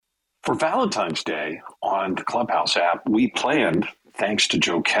For Valentine's Day on the Clubhouse app, we planned, thanks to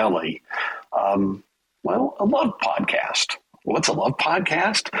Joe Kelley, a love podcast. What's a love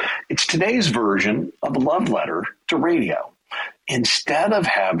podcast? It's today's version of a love letter to radio. Instead of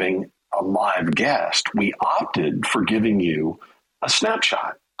having a live guest, we opted for giving you a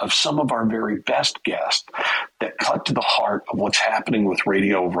snapshot of some of our very best guests that cut to the heart of what's happening with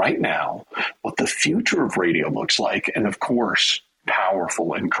radio right now, what the future of radio looks like, and of course,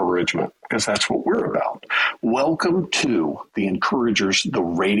 powerful encouragement, because that's what we're about. Welcome to the Encouragers, the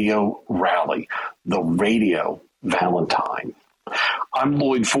Radio Rally, the Radio Valentine. I'm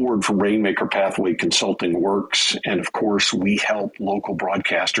Loyd Ford from Rainmaker Pathway Consulting Works, and of course, we help local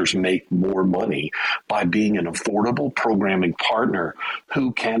broadcasters make more money by being an affordable programming partner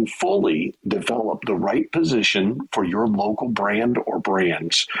who can fully develop the right position for your local brand or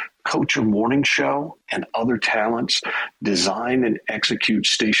brands, coach your morning show and other talents, design and execute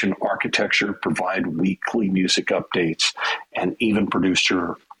station architecture, provide weekly music updates, and even produce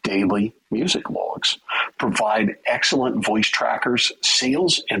your daily music logs, provide excellent voice trackers,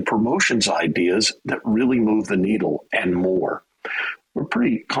 sales and promotions ideas that really move the needle, and more. We're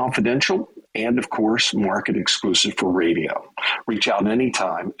pretty confidential and, of course, market exclusive for radio. Reach out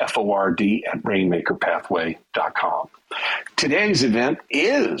anytime, FORD@rainmakerpathway.com. Today's event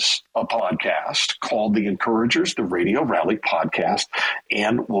is a podcast called The Encouragers, the Radio Rally Podcast,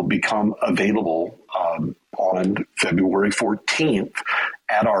 and will become available on February 14th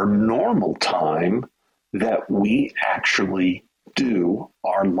at our normal time that we actually do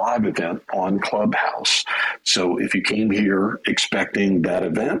our live event on Clubhouse. So if you came here expecting that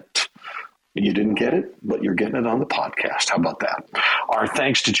event, you didn't get it, but you're getting it on the podcast. How about that? Our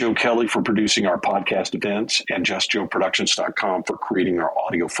thanks to Joe Kelley for producing our podcast events and JustJoeProductions.com for creating our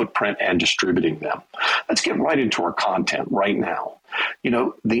audio footprint and distributing them. Let's get right into our content right now. You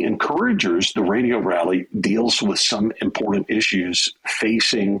know, the Encouragers, the Radio Rally, deals with some important issues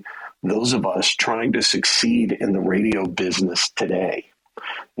facing those of us trying to succeed in the radio business today.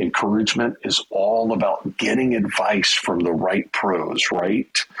 Encouragement is all about getting advice from the right pros,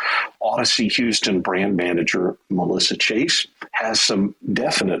 right? Odyssey Houston brand manager Melissa Chase has some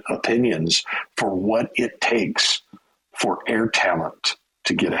definite opinions for what it takes for air talent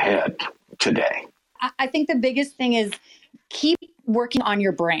to get ahead today. I think the biggest thing is keep working on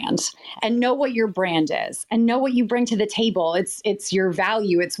your brand and know what your brand is and know what you bring to the table. It's your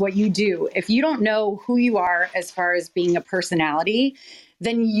value. It's what you do. If you don't know who you are as far as being a personality,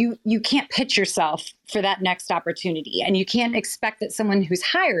 then you can't pitch yourself for that next opportunity. And you can't expect that someone who's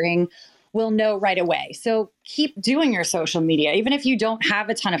hiring will know right away. So keep doing your social media. Even if you don't have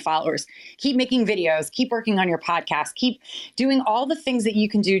a ton of followers, keep making videos, keep working on your podcast, keep doing all the things that you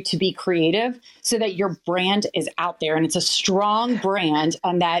can do to be creative so that your brand is out there and it's a strong brand,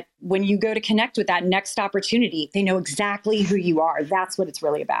 and that when you go to connect with that next opportunity, they know exactly who you are. That's what it's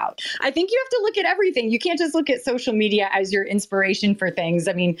really about. I think you have to look at everything. You can't just look at social media as your inspiration for things.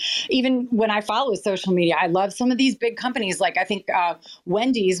 I mean, even when I follow social media, I love some of these big companies. Like I think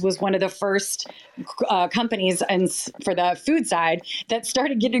Wendy's was one of the first companies and for the food side that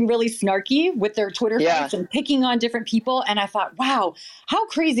started getting really snarky with their Twitter feeds and picking on different people. And I thought, wow, how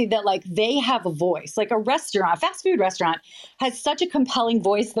crazy that like they have a voice. Like a restaurant, fast food restaurant has such a compelling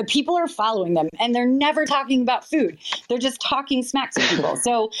voice that people are following them and they're never talking about food. They're just talking smack to people.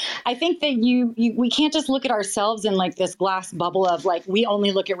 So I think that we can't just look at ourselves in like this glass bubble of like, we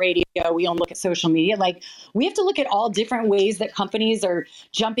only look at radio, we only look at social media. Like we have to look at all different ways that companies are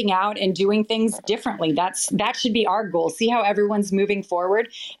jumping out and doing things differently. That should be our goal. See how everyone's moving forward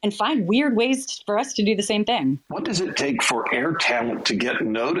and find weird ways for us to do the same thing. What does it take for air talent to get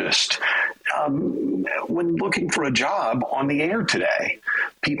noticed when looking for a job on the air today?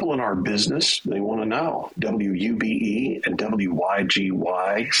 People in our business, they want to know. WUBE and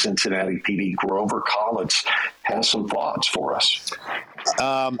WYGY, Cincinnati PD, Grover Collins has some thoughts for us.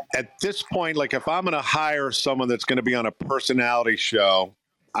 At this point, like if I'm going to hire someone that's going to be on a personality show,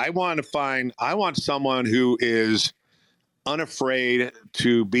 I want someone who is unafraid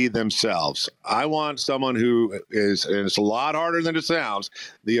to be themselves. I want someone who is, and it's a lot harder than it sounds,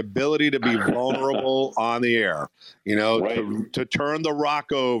 the ability to be vulnerable on the air, right. to turn the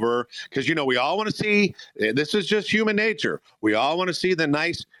rock over. Because, we all want to see, this is just human nature. We all want to see the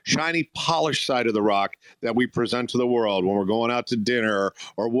nice, shiny, polished side of the rock that we present to the world when we're going out to dinner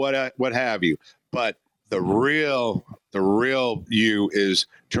or what have you. But the real The real you is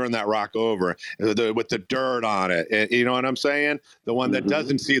turn that rock over with the dirt on it. And, you know what I'm saying? The one that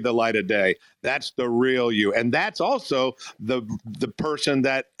doesn't see the light of day. That's the real you. And that's also the person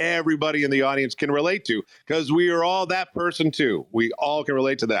that everybody in the audience can relate to, because we are all that person too. We all can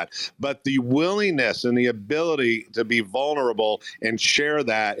relate to that. But the willingness and the ability to be vulnerable and share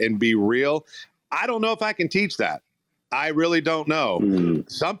that and be real, I don't know if I can teach that. I really don't know.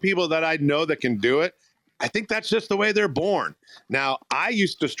 Some people that I know that can do it, I think that's just the way they're born. Now, I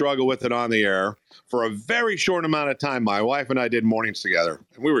used to struggle with it on the air for a very short amount of time. My wife and I did mornings together,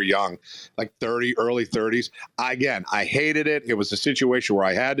 and we were young, like early 30s. I hated it. It was a situation where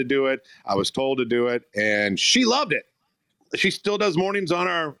I had to do it. I was told to do it, and she loved it. She still does mornings on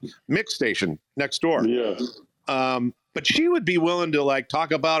our mix station next door. Yes. But she would be willing to like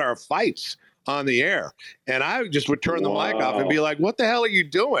talk about our fights on the air. And I just would turn the mic off and be like, what the hell are you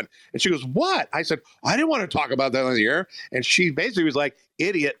doing? And she goes, what? I said, I didn't want to talk about that on the air. And she basically was like,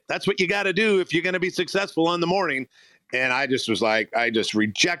 idiot, that's what you got to do if you're going to be successful in the morning. And I just was like, I just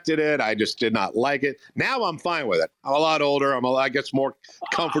rejected it. I just did not like it. Now I'm fine with it. I'm a lot older. I guess more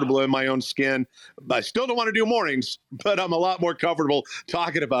comfortable in my own skin. But I still don't want to do mornings, but I'm a lot more comfortable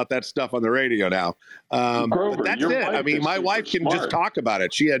talking about that stuff on the radio now. But that's it. I mean, my wife can just talk about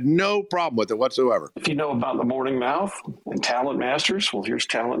it. She had no problem with it whatsoever. If you know about the Morning Mouth and Talent Masters, well, here's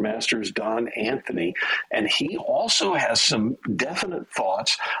Talent Masters Don Anthony, and he also has some definite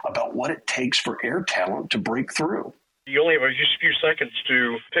thoughts about what it takes for air talent to break through. You only have just a few seconds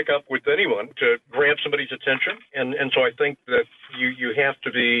to pick up with anyone to grab somebody's attention. And so I think that you have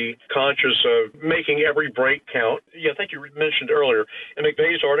to be conscious of making every break count. Yeah, I think you mentioned earlier in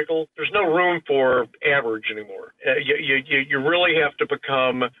McVeigh's article, there's no room for average anymore. You really have to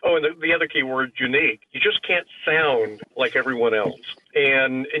become, and the other key word, unique. You just can't sound like everyone else.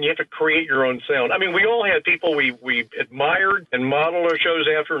 And you have to create your own sound. I mean, we all had people we admired and modeled our shows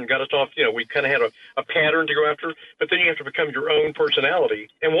after and got us off, we kind of had a pattern to go after, but then you have to become your own personality.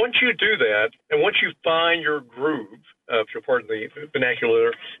 And once you do that, and once you find your groove, if you'll pardon the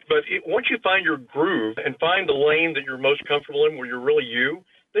vernacular, but once you find your groove and find the lane that you're most comfortable in where you're really you,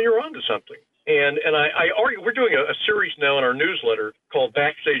 then you're onto something. And I argue, we're doing a series now in our newsletter called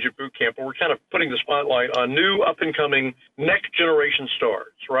Backstage at Boot Camp, where we're kind of putting the spotlight on new up-and-coming next generation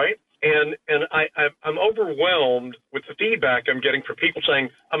stars, right? And I'm overwhelmed with the feedback I'm getting from people saying,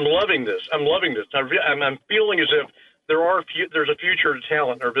 I'm loving this. I'm feeling as if there's a future to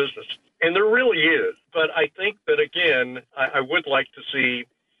talent in our business. And there really is. But I think that, again, I would like to see,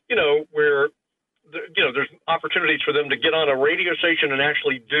 where, there's opportunities for them to get on a radio station and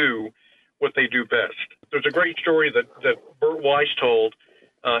actually do what they do best. There's a great story that Bert Weiss told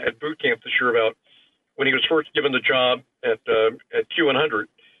at boot camp this year about when he was first given the job at Q100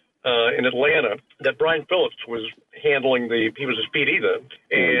 in Atlanta, that Brian Phillips was handling he was his PD then,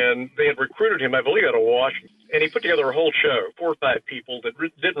 and they had recruited him, I believe, out of Washington. And he put together a whole show, 4 or 5 people that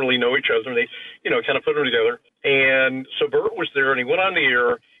didn't really know each other, and they, kind of put them together. And so Bert was there, and he went on the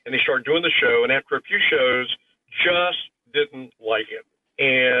air, and they started doing the show, and after a few shows, just didn't like it.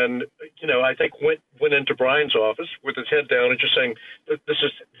 And, I think went into Brian's office with his head down and just saying, this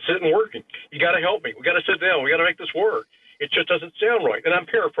isn't working. You got to help me. We got to sit down. We got to make this work. It just doesn't sound right. And I'm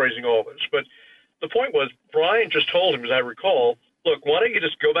paraphrasing all this. But the point was, Brian just told him, as I recall, look, why don't you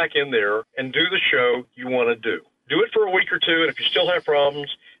just go back in there and do the show you want to do? Do it for a week or two, and if you still have problems,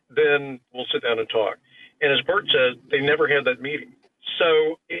 then we'll sit down and talk. And as Bert said, they never had that meeting.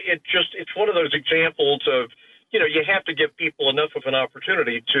 So it's one of those examples of, you have to give people enough of an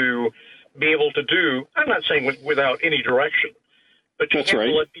opportunity to be able to do, I'm not saying without any direction, but you have to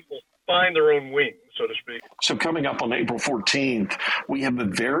let people find their own wings, so to speak. So coming up on April 14th, we have a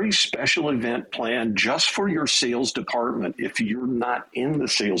very special event planned just for your sales department. If you're not in the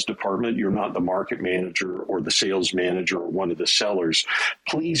sales department, you're not the market manager or the sales manager or one of the sellers,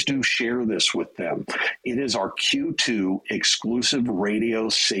 please do share this with them. It is our Q2 exclusive radio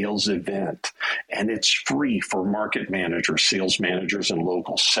sales event, and it's free for market managers, sales managers, and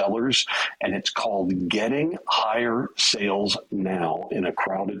local sellers, and it's called Getting Higher Sales Now in a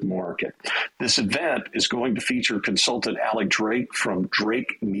Crowded Market. This event is going to feature consultant Alec Drake from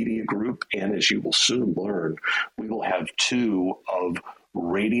Drake Media Group, and as you will soon learn, we will have 2 of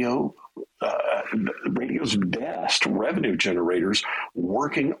radio's best revenue generators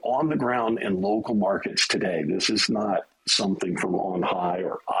working on the ground in local markets today. This is not something from on high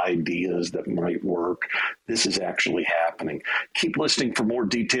or ideas that might work. This is actually happening. Keep listening for more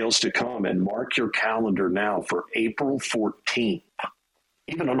details to come, and mark your calendar now for April 14th.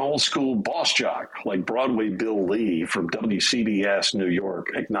 Even an old school boss jock like Broadway Bill Lee from WCBS New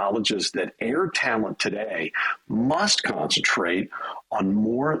York acknowledges that air talent today must concentrate on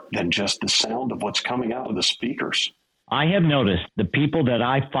more than just the sound of what's coming out of the speakers. I have noticed the people that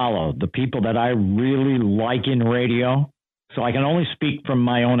I follow, the people that I really like in radio, so I can only speak from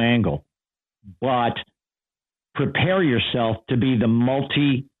my own angle, but prepare yourself to be the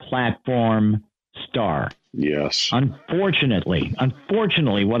multi-platform star. Yes. Unfortunately,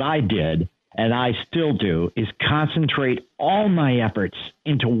 what I did, and I still do, is concentrate all my efforts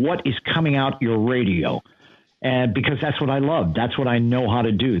into what is coming out your radio. And because that's what I love. That's what I know how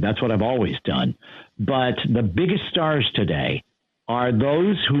to do. That's what I've always done. But the biggest stars today are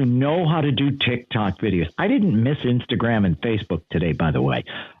those who know how to do TikTok videos. I didn't miss Instagram and Facebook today, by the way.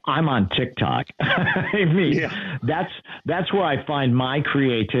 I'm on TikTok. I mean, that's where I find my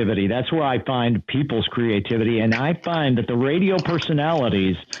creativity. That's where I find people's creativity. And I find that the radio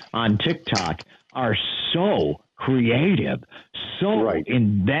personalities on TikTok are so creative, so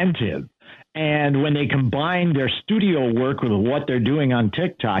inventive. And when they combine their studio work with what they're doing on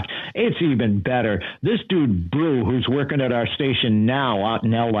TikTok, it's even better. This dude, Brew, who's working at our station now out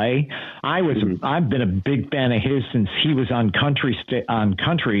in L.A., I've been a big fan of his since he was on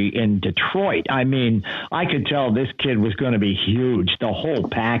country in Detroit. I mean, I could tell this kid was going to be huge, the whole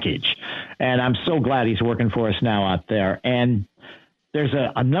package. And I'm so glad he's working for us now out there. And there's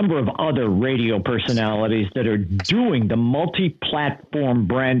a number of other radio personalities that are doing the multi-platform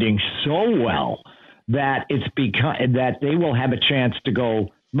branding so well that that they will have a chance to go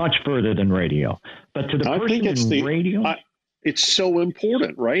much further than radio. But to the person in radio, it's so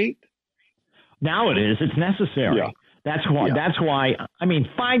important, right? Now it is. It's necessary. Yeah. That's why. I mean,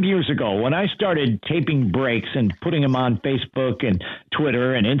 5 years ago, when I started taping breaks and putting them on Facebook and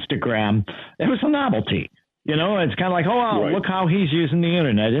Twitter and Instagram, it was a novelty. You know, it's kind of like, look how he's using the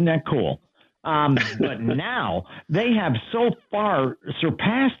internet. Isn't that cool? But now they have so far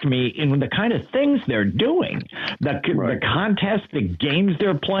surpassed me in the kind of things they're doing, the contests, the games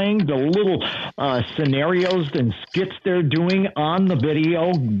they're playing, the little scenarios and skits they're doing on the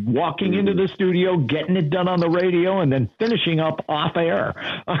video, walking into the studio, getting it done on the radio, and then finishing up off air.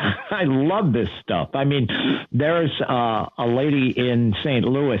 I love this stuff. I mean, there's a lady in St.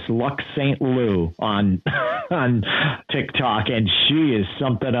 Louis, Lux St. Lou, on TikTok, and she is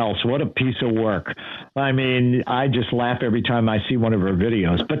something else. What a piece of work. I mean, I just laugh every time I see one of her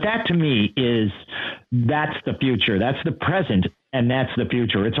videos. But that to me that's the future. That's the present, and that's the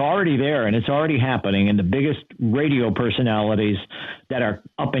future. It's already there, and it's already happening. And the biggest radio personalities that are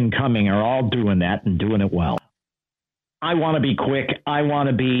up and coming are all doing that and doing it well. I want to be quick. I want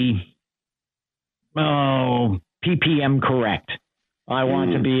to be PPM correct. I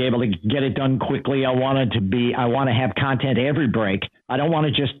want to be able to get it done quickly. I want to have content every break. I don't want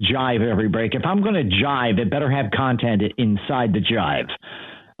to just jive every break. If I'm going to jive, it better have content inside the jive.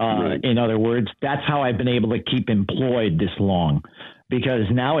 In other words, that's how I've been able to keep employed this long. Because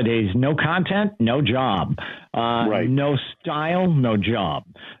nowadays, no content, no job. No style, no job.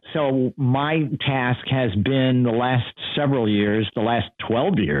 So my task has been the last several years, the last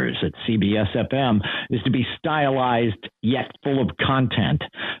 12 years at CBS FM, is to be stylized yet full of content.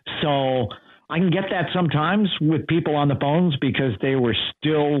 So I can get that sometimes with people on the phones because they were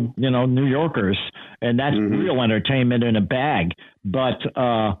still, New Yorkers, and that's real entertainment in a bag. But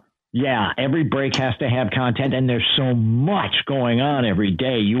every break has to have content, and there's so much going on every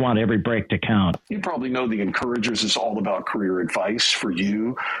day. You want every break to count. You probably know the Encouragers is all about career advice for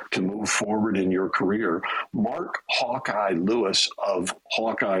you to move forward in your career. Mark Hawkeye Lewis of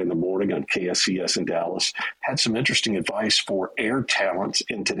Hawkeye in the Morning on KSCS in Dallas had some interesting advice for air talents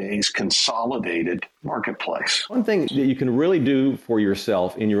in today's consolidated marketplace. One thing that you can really do for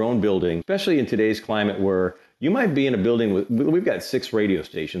yourself in your own building, especially in today's climate where you might be in a building we've got 6 radio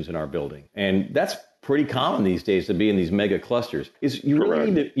stations in our building, and that's pretty common these days to be in these mega clusters, is you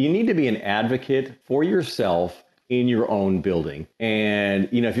really need to be an advocate for yourself in your own building. And,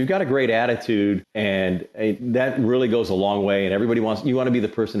 if you've got a great attitude, and that really goes a long way, and you want to be the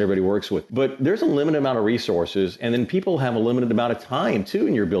person everybody works with. But there's a limited amount of resources, and then people have a limited amount of time too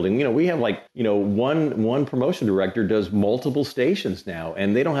in your building. We have one promotion director does multiple stations now,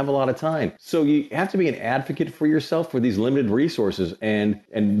 and they don't have a lot of time. So you have to be an advocate for yourself for these limited resources. And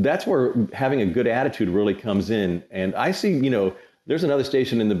that's where having a good attitude really comes in. And I see, there's another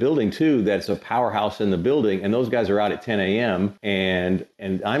station in the building too that's a powerhouse in the building, and those guys are out at 10 a.m. and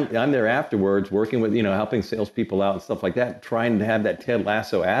I'm there afterwards working with helping salespeople out and stuff like that, trying to have that Ted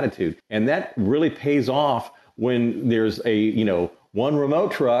Lasso attitude, and that really pays off when there's a one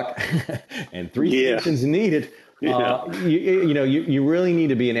remote truck and 3 stations needed. You really need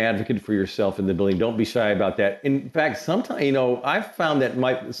to be an advocate for yourself in the building. Don't be shy about that. In fact, sometimes, I've found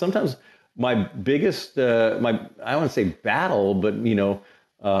that sometimes my biggest, I don't want to say battle, but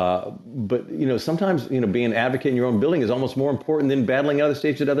sometimes, being an advocate in your own building is almost more important than battling other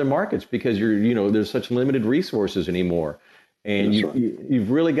states at other markets, because there's such limited resources anymore. And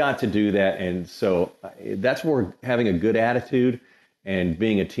you've really got to do that. And so that's where having a good attitude and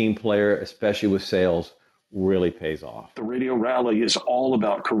being a team player, especially with sales, really pays off. The radio rally is all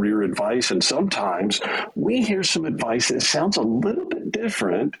about career advice, and sometimes we hear some advice that sounds a little bit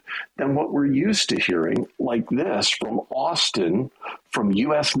different than what we're used to hearing, like this from Austin, from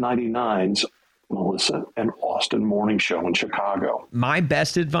US 99's Melissa and Austin Morning Show in Chicago. My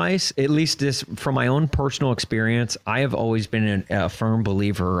best advice, at least this from my own personal experience, I have always been a firm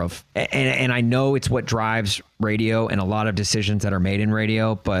believer of, and I know it's what drives radio and a lot of decisions that are made in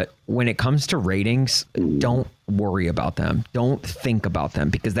radio, but when it comes to ratings, don't worry about them. Don't think about them,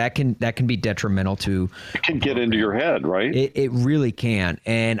 because that can be detrimental to. It can get into your head, right? It really can.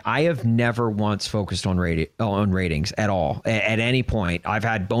 And I have never once focused on ratings at all. At any point, I've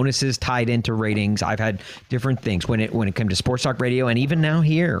had bonuses tied into ratings. I've had different things when it came to sports talk radio, and even now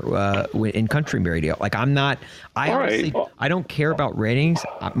here in country radio. Like I don't care about ratings.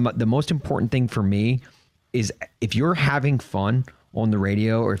 The most important thing for me is if you're having fun on the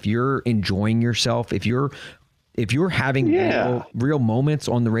radio, or if you're enjoying yourself, if you're having real moments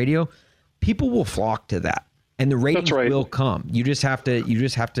on the radio, people will flock to that, and the ratings will come. You just have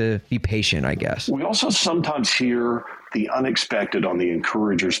to be patient, I guess. We also sometimes hear the unexpected on the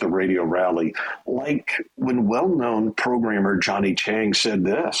Encouragers, the radio rally, like when well-known programmer Johnny Chiang said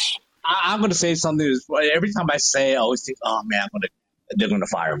this. I'm going to say something. Every time I say it, I always think, oh man, they're going to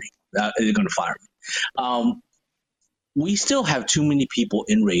fire me. They're going to fire me. We still have too many people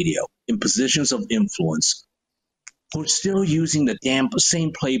in radio in positions of influence who are still using the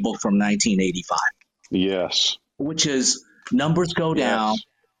same playbook from 1985. Yes. Which is numbers go down,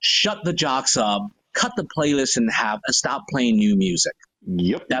 shut the jocks up, cut the playlist in half, and stop playing new music.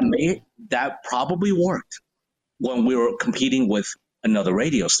 Yep. That probably worked when we were competing with another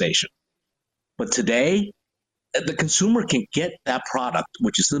radio station. But today, the consumer can get that product,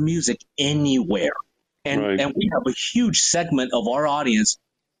 which is the music, anywhere. And we have a huge segment of our audience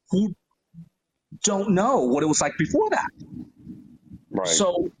who don't know what it was like before that. Right.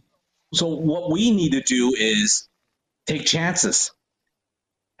 So what we need to do is take chances,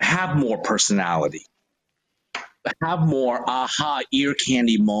 have more personality, have more aha ear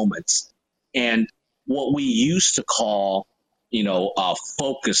candy moments, and what we used to call,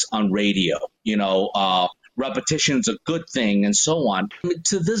 focus on radio, repetition is a good thing, and so on.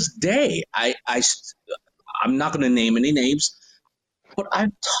 To this day, I'm not going to name any names, but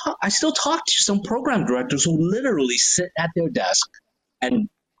I still talk to some program directors who literally sit at their desk and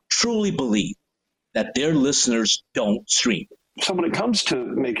truly believe that their listeners don't stream. So when it comes to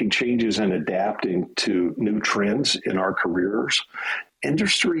making changes and adapting to new trends in our careers,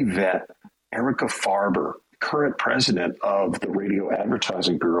 industry vet Erica Farber, current president of the Radio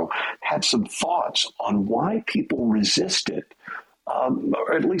Advertising Bureau, had some thoughts on why people resist it,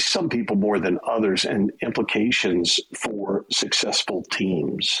 or at least some people more than others, and implications for successful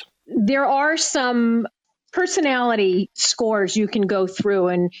teams. There are some personality scores you can go through,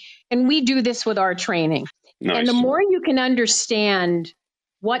 and we do this with our training. Nice. And the more you can understand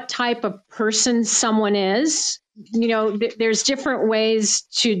what type of person someone is, there's different ways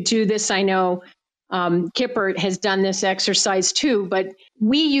to do this. I know Kipper has done this exercise too, but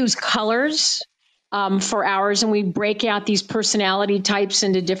we use colors for ours, and we break out these personality types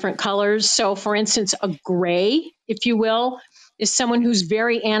into different colors. So for instance, a gray, if you will, is someone who's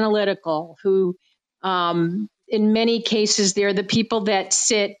very analytical, who in many cases, they're the people that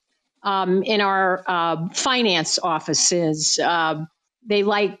sit in our finance offices. They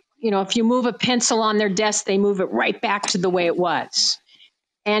like, if you move a pencil on their desk, they move it right back to the way it was.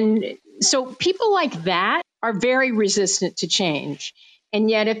 And so people like that are very resistant to change. And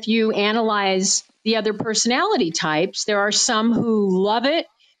yet, if you analyze the other personality types, there are some who love it,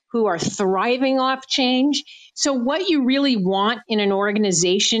 who are thriving off change. So what you really want in an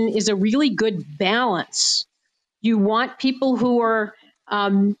organization is a really good balance. You want people who are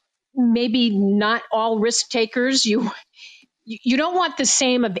maybe not all risk takers. You don't want the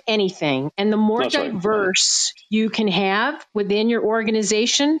same of anything. And the more diverse you can have within your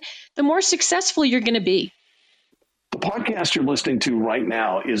organization, the more successful you're going to be. The podcast you're listening to right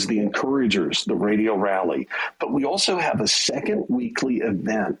now is The Encouragers, the radio rally. But we also have a second weekly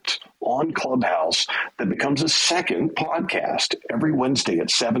event on Clubhouse that becomes a second podcast. Every Wednesday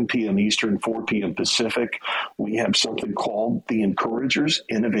at 7 p.m. Eastern, 4 p.m. Pacific, we have something called The Encouragers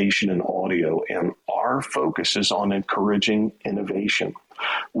Innovation in Audio, and our focus is on encouraging innovation.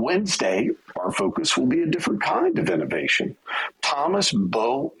 Wednesday, our focus will be a different kind of innovation. Thomas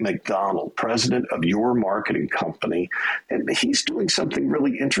Bo McDonald, president of Your Marketing Company, and he's doing something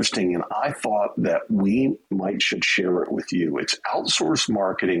really interesting, and I thought that we should share it with you. It's outsourced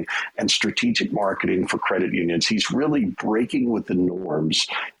marketing and strategic marketing for credit unions. He's really breaking with the norms,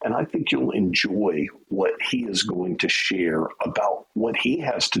 and I think you'll enjoy what he is going to share about what he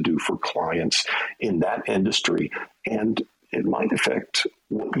has to do for clients in that industry, and it might affect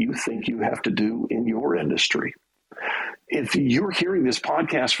what you think you have to do in your industry. If you're hearing this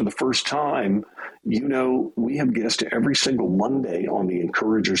podcast for the first time, you know we have guests every single Monday on the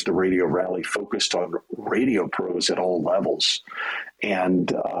Encouragers, the radio rally, focused on radio pros at all levels.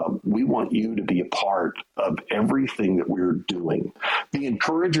 And we want you to be a part of everything that we're doing. The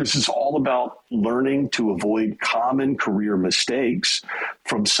Encouragers is all about learning to avoid common career mistakes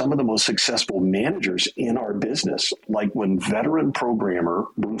from some of the most successful managers in our business, like when veteran programmer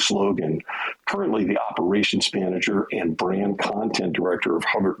Bruce Logan, currently the operations manager and brand content director of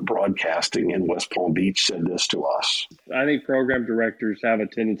Hubbard Broadcasting in West Palm Beach, said this to us. I think program directors have a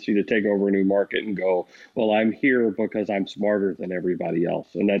tendency to take over a new market and go, well, I'm here because I'm smarter than everybody else.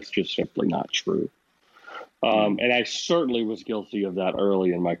 And that's just simply not true. And I certainly was guilty of that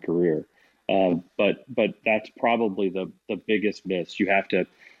early in my career. But that's probably the biggest miss. You have to,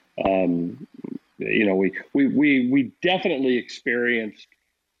 we definitely experienced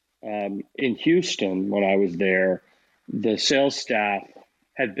in Houston when I was there, the sales staff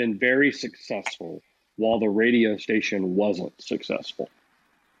had been very successful while the radio station wasn't successful.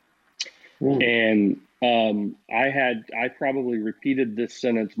 And I probably repeated this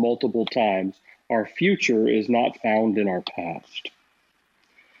sentence multiple times. Our future is not found in our past.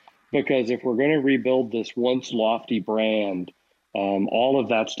 Because if we're going to rebuild this once lofty brand, all of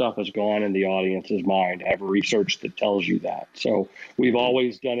that stuff is gone in the audience's mind. I have research that tells you that. So we've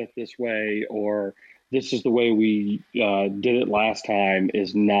always done it this way, or this is the way we did it last time,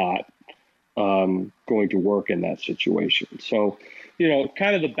 is not going to work in that situation. So,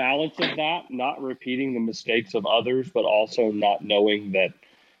 kind of the balance of that, not repeating the mistakes of others, but also not knowing that,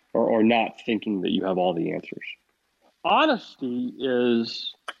 or not thinking that you have all the answers. Honesty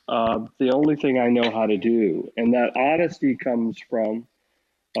is the only thing I know how to do. And that honesty comes from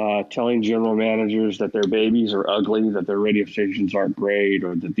telling general managers that their babies are ugly, that their radio stations aren't great,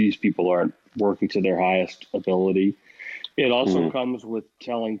 or that these people aren't working to their highest ability. It also comes with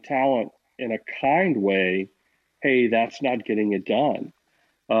telling talent in a kind way, hey, that's not getting it done.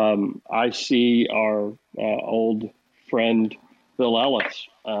 I see our old friend Bill Ellis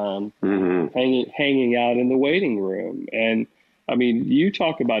hanging out in the waiting room. And I mean, you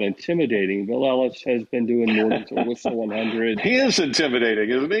talk about intimidating. Bill Ellis has been doing mornings at Whistle 100. He is intimidating,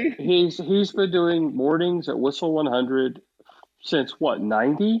 isn't he? He's been doing mornings at Whistle 100 since what,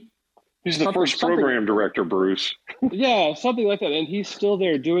 90? He's the first program director, Bruce. Yeah, something like that. And he's still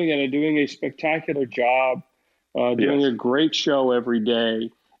there doing it and doing a spectacular job, doing a great show every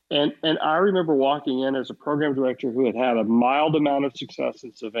day. And I remember walking in as a program director who had a mild amount of success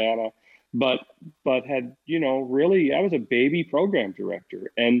in Savannah, but had, really, I was a baby program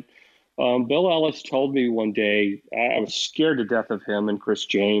director. And Bill Ellis told me one day, I was scared to death of him and Chris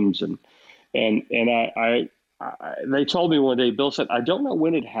James. And they told me one day, Bill said, I don't know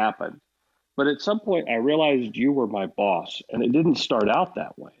when it happened, but at some point I realized you were my boss, and it didn't start out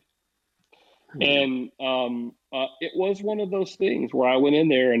that way. And it was one of those things where I went in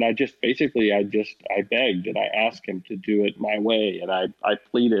there and I begged and I asked him to do it my way, and I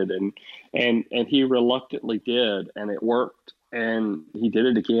pleaded and he reluctantly did, and it worked, and he did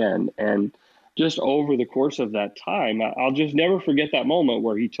it again. And just over the course of that time, I'll just never forget that moment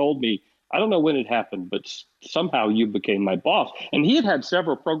where he told me, I don't know when it happened, but somehow you became my boss. And he had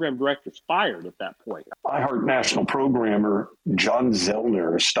several program directors fired at that point. iHeart national programmer John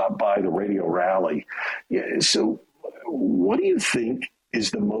Zellner stopped by the radio rally. Yeah, so what do you think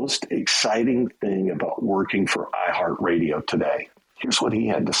is the most exciting thing about working for iHeart Radio today? Here's what he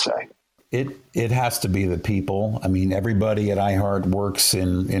had to say. It It has to be the people. I mean, everybody at iHeart works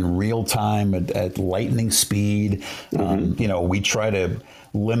in real time at lightning speed. We try to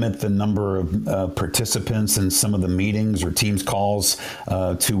limit the number of participants in some of the meetings or Teams calls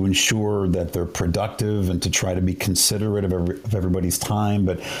to ensure that they're productive and to try to be considerate of everybody's time.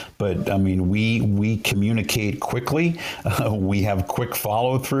 But I mean, we communicate quickly. We have quick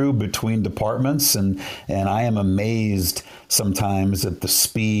follow through between departments, and I am amazed sometimes at the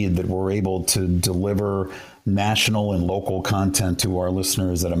speed that we're able to deliver national and local content to our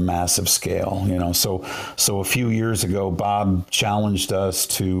listeners at a massive scale. So a few years ago, Bob challenged us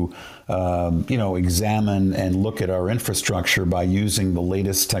to examine and look at our infrastructure by using the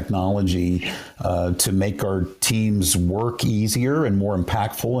latest technology to make our teams work easier and more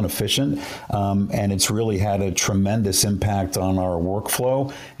impactful and efficient. And it's really had a tremendous impact on our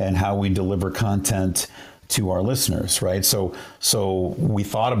workflow and how we deliver content to our listeners, right? So we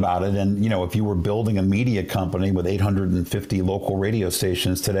thought about it, and if you were building a media company with 850 local radio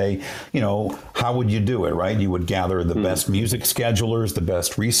stations today, how would you do it, right? You would gather the best music schedulers, the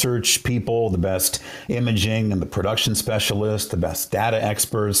best research people, the best imaging and the production specialists, the best data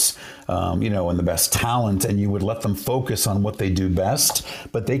experts, and the best talent, and you would let them focus on what they do best,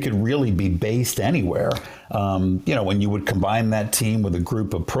 but they could really be based anywhere. When you would combine that team with a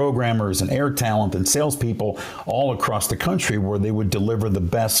group of programmers and air talent and salespeople all across the country where they would deliver the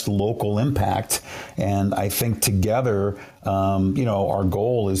best local impact. And I think together, our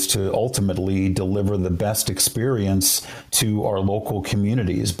goal is to ultimately deliver the best experience to our local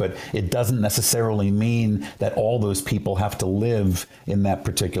communities. But it doesn't necessarily mean that all those people have to live in that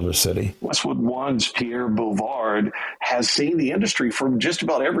particular city. Westwood One's Pierre Bouvard has seen the industry from just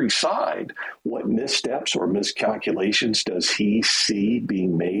about every side. What missteps or miscalculations does he see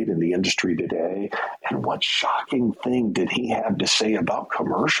being made in the industry today? And what shocking thing did he have to say about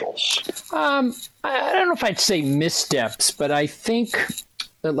commercials? I don't know if I'd say missteps, but I think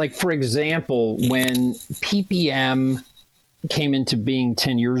that, like, for example, when PPM came into being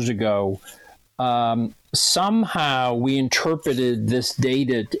 10 years ago, somehow we interpreted this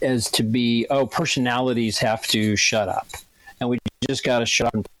data as to be, personalities have to shut up. And we just got to shut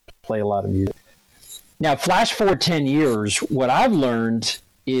up and play a lot of music. Now, flash forward 10 years, what I've learned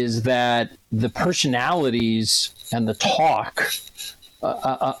is that the personalities and the talk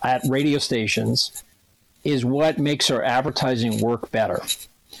at radio stations is what makes our advertising work better.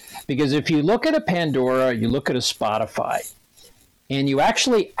 Because if you look at a Pandora, you look at a Spotify, and you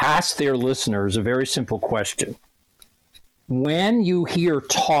actually ask their listeners a very simple question. When you hear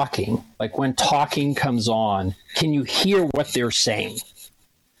talking, like when talking comes on, can you hear what they're saying?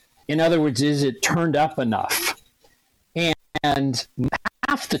 In other words, is it turned up enough? And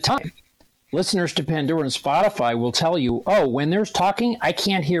half the time, listeners to Pandora and Spotify will tell you, when there's talking, I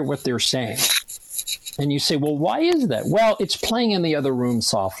can't hear what they're saying. And you say, well, why is that? Well, it's playing in the other room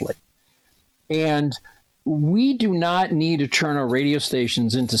softly. And we do not need to turn our radio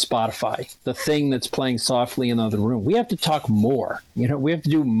stations into Spotify, the thing that's playing softly in the other room. We have to talk more. We have to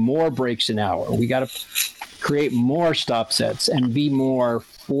do more breaks an hour. We got to create more stop sets and be more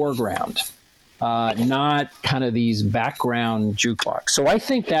foreground, not kind of these background jukebox. So I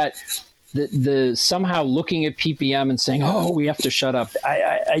think that the somehow looking at PPM and saying, we have to shut up.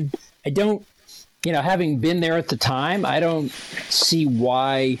 I don't, having been there at the time, I don't see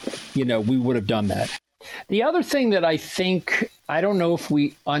why, we would have done that. The other thing that I think, I don't know if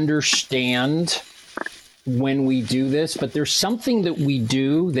we understand when we do this, but there's something that we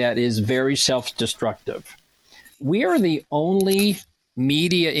do that is very self-destructive. We are the only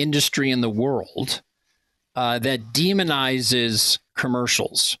media industry in the world that demonizes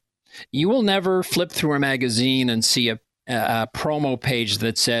commercials. You will never flip through a magazine and see a promo page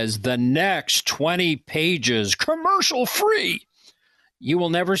that says the next 20 pages commercial free. You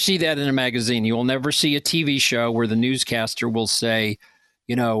will never see that in a magazine. You will never see a TV show where the newscaster will say,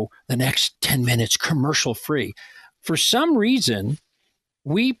 the next 10 minutes commercial free. For some reason,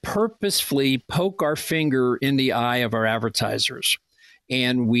 we purposefully poke our finger in the eye of our advertisers,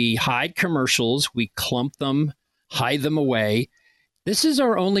 and we hide commercials, we clump them, hide them away. This is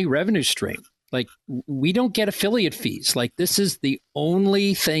our only revenue stream. Like, we don't get affiliate fees. Like, this is the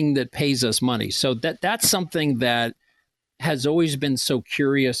only thing that pays us money. So that's something that has always been so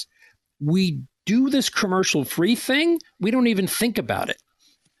curious. We do this commercial free thing. We don't even think about it.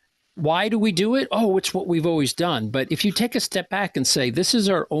 Why do we do it? It's what we've always done. But if you take a step back and say, this is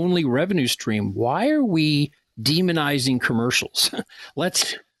our only revenue stream, why are we demonizing commercials?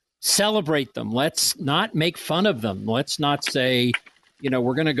 Let's celebrate them. Let's not make fun of them. Let's not say,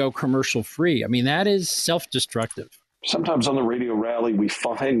 we're going to go commercial free. I mean, that is self-destructive. Sometimes on the radio rally, we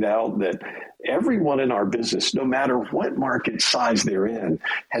find out that Everyone in our business, no matter what market size they're in,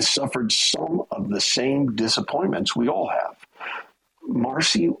 has suffered some of the same disappointments we all have.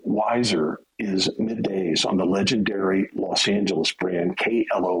 Marci Weiser is middays on the legendary Los Angeles brand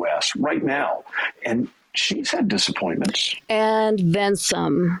KLOS right now, and she's had disappointments. And then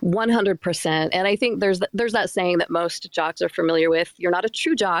some, 100%. And I think there's that saying that most jocks are familiar with. You're not a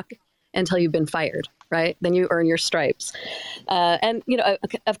true jock until you've been fired, right? Then you earn your stripes. And,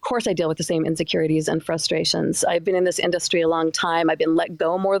 of course I deal with the same insecurities and frustrations. I've been in this industry a long time. I've been let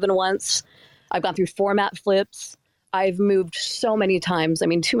go more than once. I've gone through format flips. I've moved so many times. I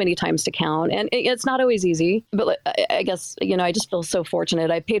mean, too many times to count. And it's not always easy. But I guess, I just feel so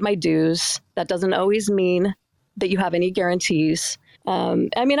fortunate. I paid my dues. That doesn't always mean that you have any guarantees.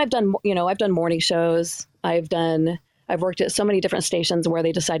 I've done morning shows. I've worked at so many different stations where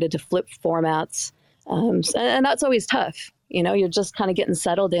they decided to flip formats. And that's always tough. You're just kind of getting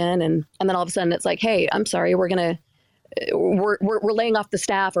settled in. And then all of a sudden it's like, hey, I'm sorry, we're laying off the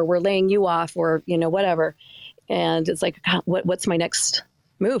staff, or we're laying you off, or, whatever. And it's like, what's my next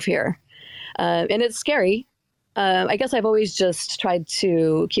move here? And it's scary. I guess I've always just tried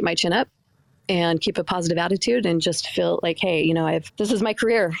to keep my chin up and keep a positive attitude and just feel like, hey, this is my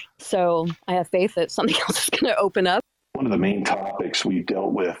career. So I have faith that something else is going to open up. One of the main topics we've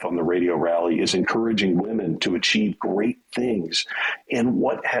dealt with on the radio rally is encouraging women to achieve great things in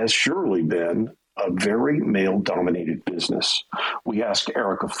what has surely been a very male-dominated business. We asked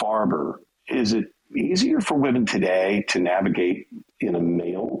Erica Farber, is it easier for women today to navigate in a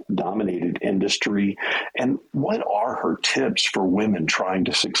male-dominated industry? And what are her tips for women trying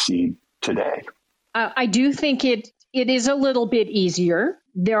to succeed today? I do think it is a little bit easier.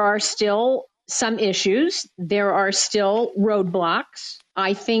 There are still some issues. There are still roadblocks.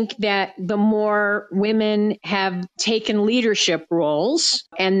 I think that the more women have taken leadership roles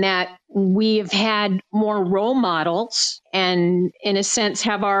and that we have had more role models and, in a sense,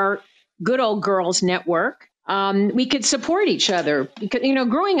 have our good old girls network, we could support each other. Because,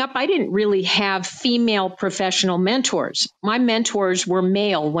 growing up, I didn't really have female professional mentors. My mentors were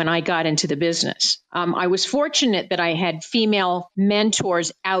male when I got into the business. I was fortunate that I had female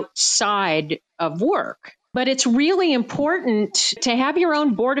mentors outside of work. But it's really important to have your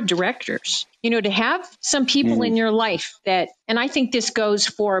own board of directors, to have some people in your life that, and I think this goes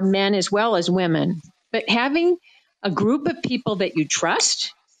for men as well as women, but having a group of people that you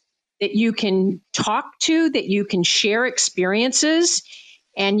trust, that you can talk to, that you can share experiences,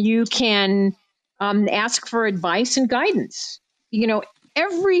 and you can ask for advice and guidance.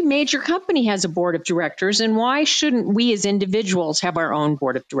 Every major company has a board of directors, and why shouldn't we as individuals have our own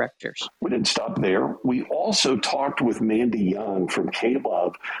board of directors? We didn't stop there. We also talked with Mandy Young from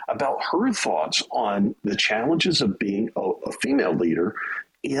K-Love about her thoughts on the challenges of being a female leader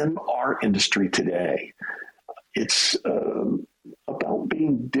in our industry today. It's about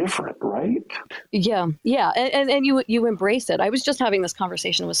being different, right? Yeah. And you embrace it. I was just having this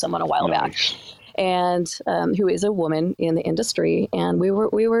conversation with someone a while back, and who is a woman in the industry. And we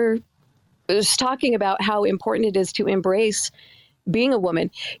were just talking about how important it is to embrace being a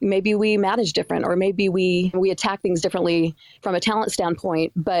woman. Maybe we manage different, or maybe we attack things differently from a talent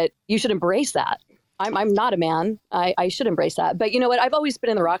standpoint, but you should embrace that. I'm not a man. I should embrace that. But you know what? I've always been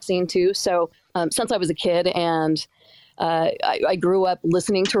in the rock scene too. So since I was a kid, and I grew up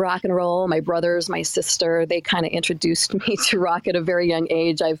listening to rock and roll. My brothers, my sister, they kind of introduced me to rock at a very young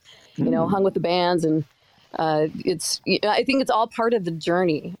age. I've, hung with the bands, and I think it's all part of the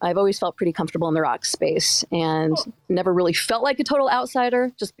journey. I've always felt pretty comfortable in the rock space and never really felt like a total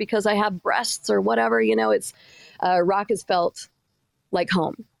outsider just because I have breasts or whatever. It's rock has felt like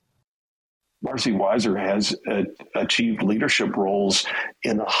home. Marci Weiser has achieved leadership roles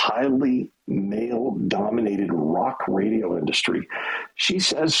in a highly male-dominated rock radio industry. She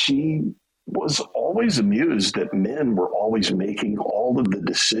says she was always amused that men were always making all of the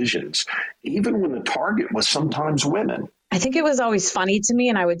decisions, even when the target was sometimes women. I think it was always funny to me,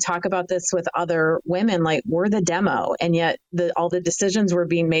 and I would talk about this with other women, like, we're the demo, and yet all the decisions were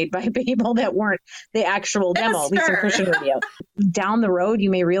being made by people that weren't the actual demo, at least in Christian radio. Down the road, you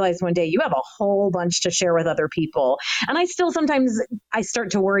may realize one day you have a whole bunch to share with other people. And I still sometimes I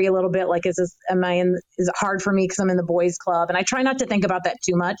start to worry a little bit, like, is it hard for me because I'm in the boys club? And I try not to think about that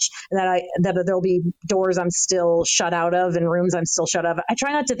too much, that there'll be doors I'm still shut out of and rooms I'm still shut out of. I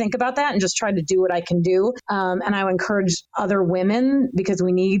try not to think about that and just try to do what I can do. And I would encourage other women, because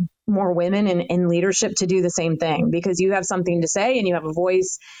we need more women in leadership, to do the same thing, because you have something to say and you have a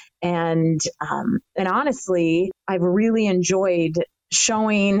voice. And honestly, I've really enjoyed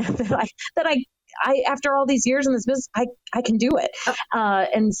showing that after all these years in this business, I can do it.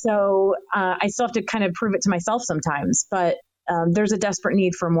 And so I still have to kind of prove it to myself sometimes, but there's a desperate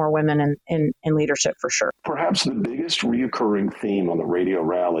need for more women in leadership for sure. Perhaps the biggest reoccurring theme on the radio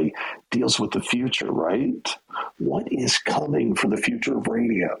rally deals with the future, right? What is coming for the future of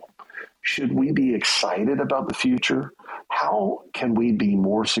radio? Should we be excited about the future? How can we be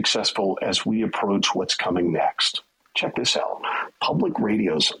more successful as we approach what's coming next? Check this out. Public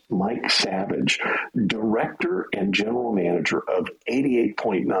Radio's Mike Savage, director and general manager of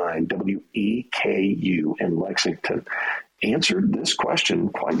 88.9 WEKU in Lexington, answered this question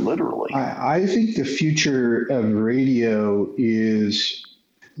quite literally. I think the future of radio is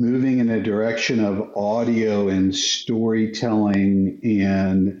moving in a direction of audio and storytelling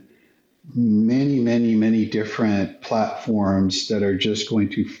and many different platforms that are just going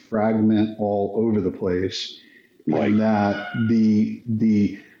to fragment all over the place. Right. And that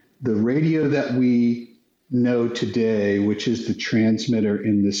the radio that we know today, which is the transmitter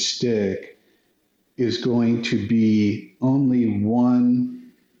and the stick, is going to be only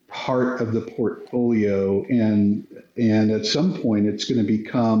one part of the portfolio, and at some point it's going to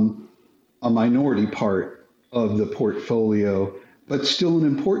become a minority part of the portfolio, but still an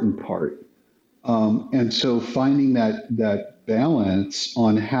important part. And so finding that balance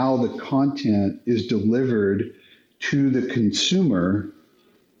on how the content is delivered to the consumer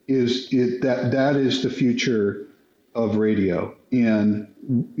that is the future of radio. And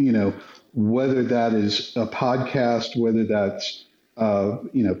whether that is a podcast, whether that's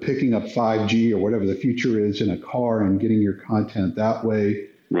picking up 5G or whatever the future is in a car and getting your content that way.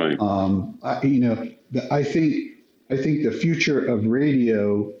 Right. I think the future of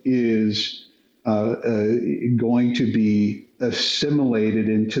radio is going to be assimilated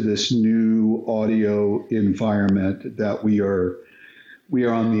into this new audio environment that we are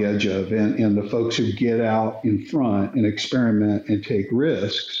on the edge of, and the folks who get out in front and experiment and take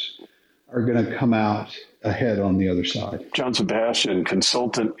risks are going to come out ahead on the other side. John Sebastian,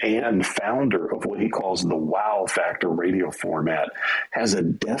 consultant and founder of what he calls the wow factor radio format, has a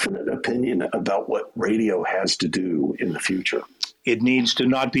definite opinion about what radio has to do in the future. It needs to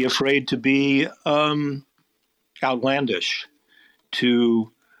not be afraid to be outlandish,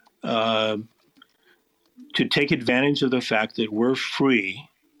 to take advantage of the fact that we're free,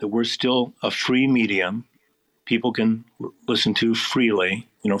 that we're still a free medium. People can listen to freely,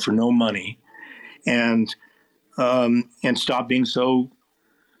 for no money, and stop being so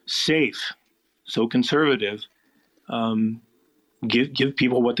safe, so conservative. Give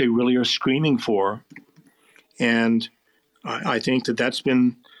people what they really are screaming for, and I think that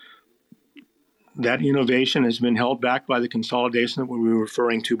innovation has been held back by the consolidation that we were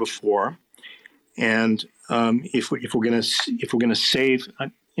referring to before. And if we're going to save,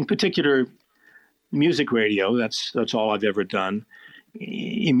 in particular, music radio, that's all I've ever done.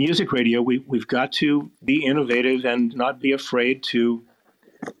 In music radio, we've got to be innovative and not be afraid to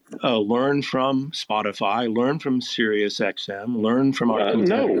learn from Spotify, learn from Sirius XM, learn from our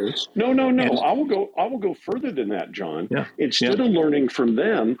competitors. No. I will go further than that, John. Yeah. Instead of learning from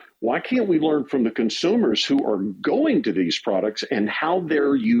them, why can't we learn from the consumers who are going to these products and how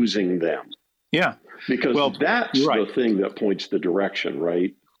they're using them? Yeah. Because that's the thing that points the direction,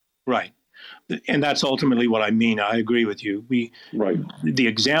 right? Right. And that's ultimately what I mean. I agree with you. The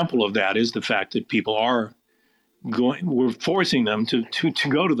example of that is the fact that people are we're forcing them to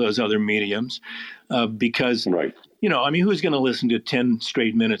go to those other mediums because, who's going to listen to 10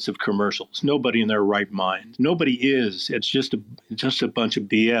 straight minutes of commercials? Nobody in their right mind. Nobody is. It's just a bunch of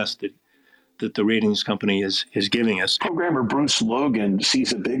BS that the ratings company is giving us. Programmer Bruce Logan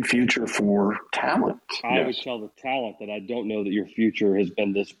sees a big future for talent. I would tell the talent that I don't know that your future has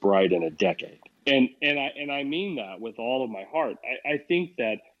been this bright in a decade. And I mean that with all of my heart. I think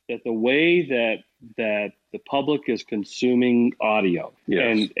that the way that the public is consuming audio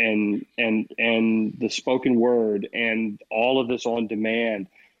and the spoken word and all of this on demand,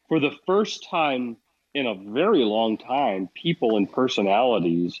 for the first time in a very long time, people and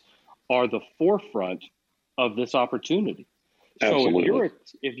personalities are the forefront of this opportunity. Absolutely. So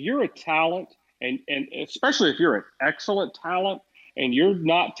if you're a talent, and especially if you're an excellent talent, and you're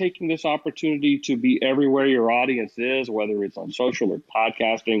not taking this opportunity to be everywhere your audience is, whether it's on social or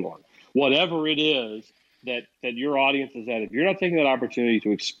podcasting or whatever it is that your audience is at, if you're not taking that opportunity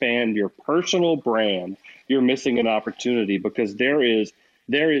to expand your personal brand, you're missing an opportunity, because there is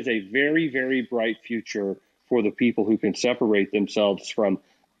a very, very bright future for the people who can separate themselves from,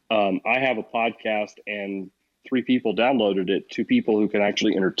 I have a podcast and 3 people downloaded it to people who can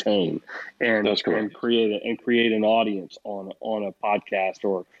actually entertain and create an audience on a podcast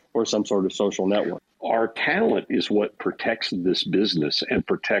or some sort of social network. Our talent is what protects this business and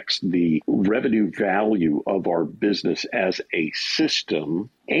protects the revenue value of our business as a system.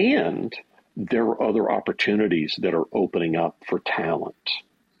 And there are other opportunities that are opening up for talent.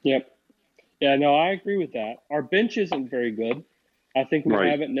 Yep. Yeah, no, I agree with that. Our bench isn't very good. I think we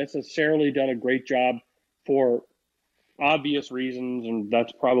haven't necessarily done a great job for obvious reasons, and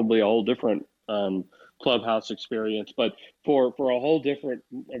that's probably a whole different Clubhouse experience. But for a whole different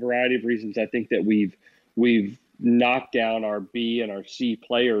variety of reasons, I think that we've knocked down our B and our C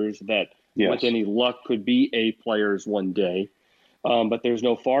players that, with any luck, could be A players one day. But there's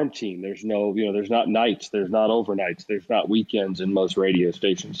no farm team. There's no, there's not nights. There's not overnights. There's not weekends in most radio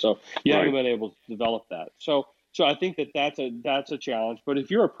stations. So you haven't been able to develop that. So I think that's a challenge. But if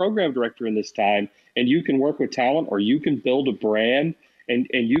you're a program director in this time and you can work with talent, or you can build a brand and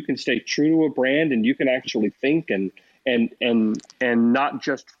you can stay true to a brand, and you can actually think and not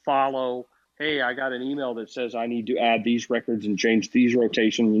just follow, hey, I got an email that says I need to add these records and change these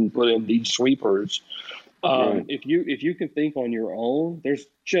rotations and put in these sweepers. If you can think on your own, there's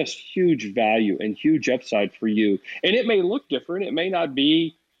just huge value and huge upside for you. And it may look different. It may not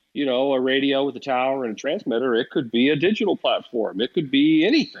be, a radio with a tower and a transmitter. It could be a digital platform. It could be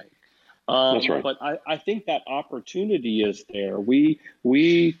anything. That's right. But I think that opportunity is there. We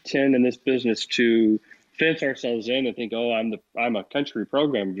tend in this business to fence ourselves in and think, oh, I'm a country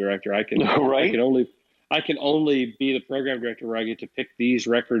program director. I can only be the program director where I get to pick these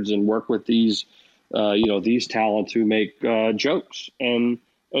records and work with these these talents who make jokes, and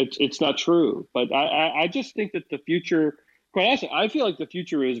it's not true. But I just think that the future, quite honestly, I feel like the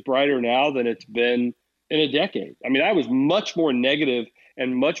future is brighter now than it's been in a decade. I mean, I was much more negative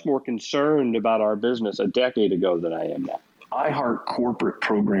and much more concerned about our business a decade ago than I am now. iHeart corporate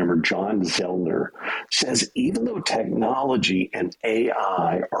programmer John Zellner says even though technology and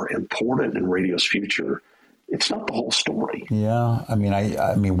AI are important in radio's future, it's not the whole story. Yeah, I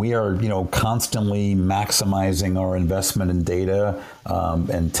mean, we are, constantly maximizing our investment in data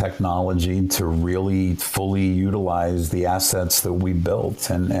and technology to really fully utilize the assets that we built.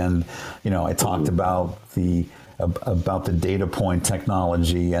 And I talked about the data point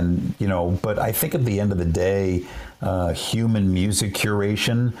technology, and but I think at the end of the day, human music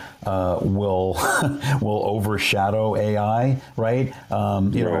curation will overshadow AI, right?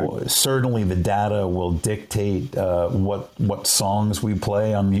 Certainly the data will dictate what songs we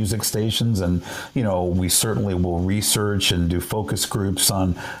play on music stations, and we certainly will research and do focus groups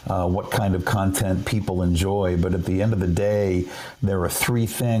on what kind of content people enjoy. But at the end of the day, there are 3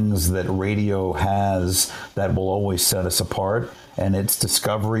 things that radio has that will always set us apart. And it's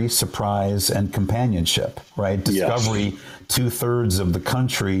discovery, surprise, and companionship, right? Discovery, 2/3 of the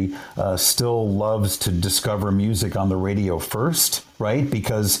country still loves to discover music on the radio first, right?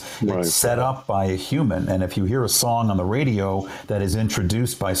 Because it's set up by a human. And if you hear a song on the radio that is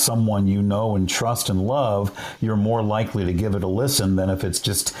introduced by someone you know and trust and love, you're more likely to give it a listen than if it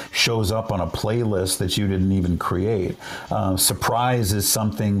just shows up on a playlist that you didn't even create. Surprise is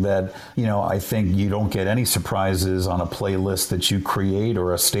something that, I think you don't get any surprises on a playlist that you create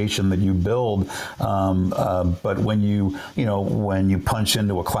or a station that you build. But when you punch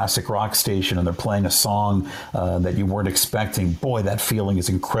into a classic rock station and they're playing a song that you weren't expecting, boy, that feeling is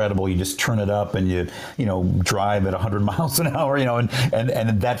incredible. You just turn it up and you drive at 100 miles an hour,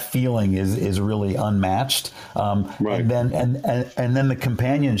 and that feeling is really unmatched. And then the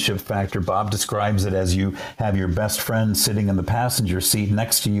companionship factor, Bob describes it as you have your best friend sitting in the passenger seat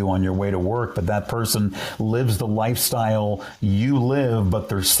next to you on your way to work, but that person lives the lifestyle you live, but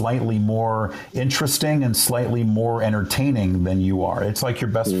they're slightly more interesting and slightly more entertaining than you are. It's like your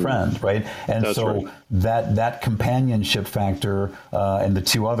best friend, right? And that's so that companionship factor and the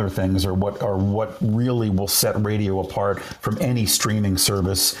 2 other things are what really will set radio apart from any streaming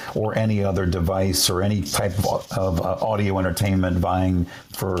service or any other device or any type of audio entertainment vying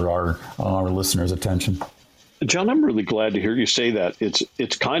for our listeners' attention. John, I'm really glad to hear you say that.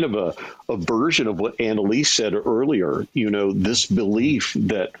 It's kind of a version of what Annalise said earlier. This belief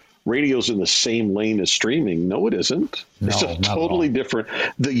that radio's in the same lane as streaming. No, it isn't. It's totally different.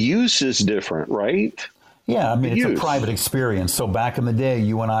 The use is different, right? Yeah, I mean, it's a private experience. So back in the day,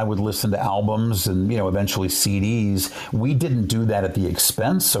 you and I would listen to albums and, eventually CDs. We didn't do that at the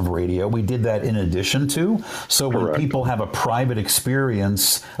expense of radio. We did that in addition to. So when people have a private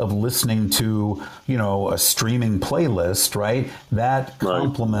experience of listening to, a streaming playlist, right, that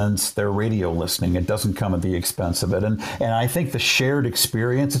complements their radio listening. It doesn't come at the expense of it. And I think the shared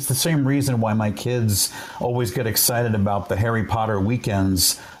experience, it's the same reason why my kids always get excited about the Harry Potter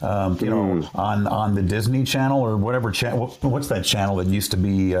weekends, on the Disney Channel or whatever channel. What's that channel that used to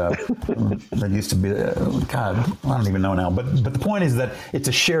be? God, I don't even know now. But the point is that it's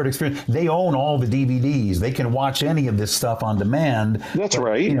a shared experience. They own all the DVDs. They can watch any of this stuff on demand. That's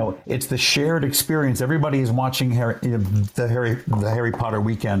right. It's the shared experience. Everybody is watching the Harry Potter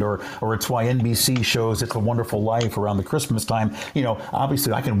weekend, or it's why NBC shows It's a Wonderful Life around the Christmas time.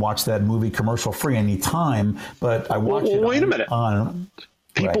 Obviously I can watch that movie commercial free anytime, but I watch it. Wait a minute.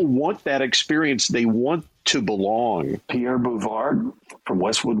 People want that experience. They want to belong. Pierre Bouvard from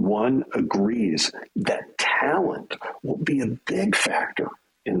Westwood One agrees that talent will be a big factor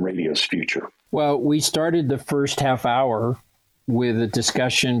in radio's future. Well, we started the first half hour with a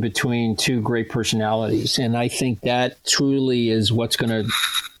discussion between two great personalities, and I think that truly is what's going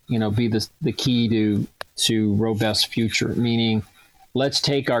to, be the key to robust future. Meaning, let's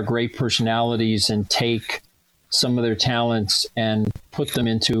take our great personalities and take some of their talents and put them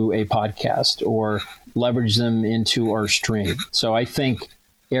into a podcast or leverage them into our stream. So I think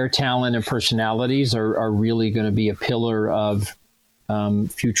air talent and personalities are really going to be a pillar of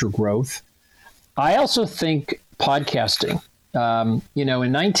future growth. I also think podcasting. In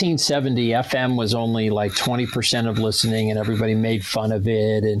 1970, FM was only like 20% of listening, and everybody made fun of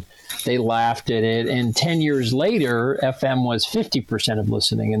it and they laughed at it. And 10 years later, FM was 50% of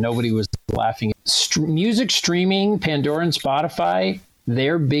listening, and nobody was laughing. Music streaming, Pandora and Spotify,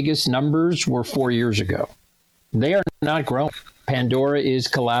 their biggest numbers were 4 years ago. They are not growing. Pandora is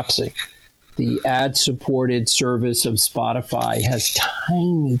collapsing. The ad-supported service of Spotify has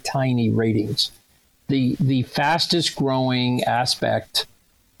tiny, tiny ratings. The fastest growing aspect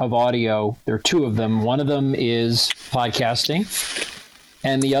of audio, there are two of them. One of them is podcasting,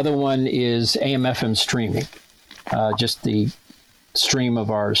 and the other one is AM/FM streaming, just the stream of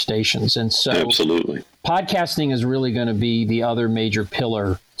our stations. And so absolutely, podcasting is really going to be the other major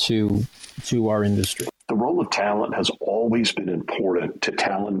pillar to our industry. The role of talent has always been important to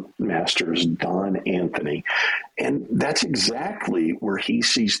talent masters Don Anthony, and that's exactly where he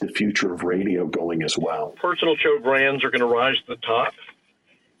sees the future of radio going as well. Personal show brands are going to rise to the top.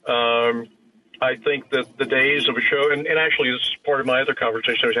 I think that the days of a show, and actually this is part of my other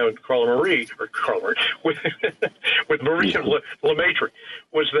conversation I was having with Marie LeMaitre,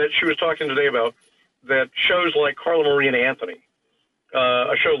 was that she was talking today about that shows like Carla Marie and Anthony,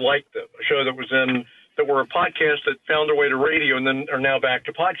 a show like them, a show that were a podcast that found their way to radio and then are now back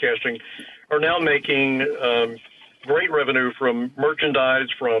to podcasting, are now making great revenue from merchandise,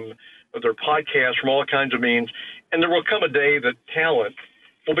 from their podcasts, from all kinds of means. And there will come a day that talent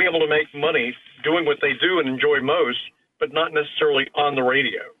will be able to make money doing what they do and enjoy most, but not necessarily on the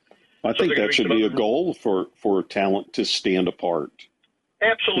radio. I think that should be a goal for talent to stand apart.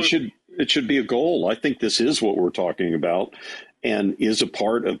 Absolutely. It should be a goal. I think this is what we're talking about and is a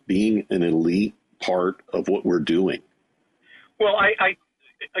part of being an elite part of what we're doing. Well, I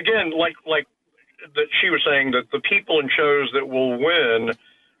again, like that she was saying, that the people in shows that will win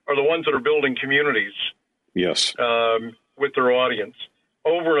are the ones that are building communities. Yes. With their audience,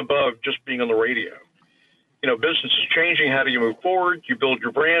 over and above just being on the radio. Business is changing. How do you move forward? You build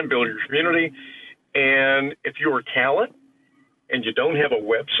your brand, build your community. And if you're a talent and you don't have a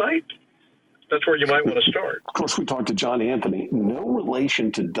website, that's where you might want to start. Of course, we talked to John Anthony. No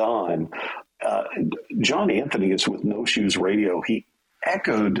relation to Don. John Anthony is with No Shoes Radio. He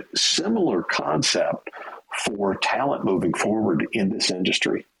echoed similar concept for talent moving forward in this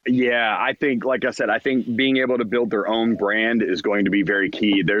industry. Yeah, I think, like I said, I think being able to build their own brand is going to be very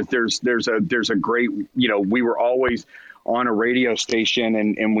key. There's a great, we were always on a radio station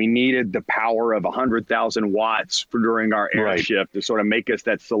and we needed the power of 100,000 watts during our air shift to sort of make us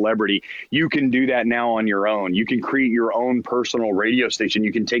that celebrity. You can do that now on your own. You can create your own personal radio station.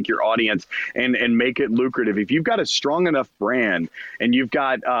 You can take your audience and make it lucrative. If you've got a strong enough brand and you've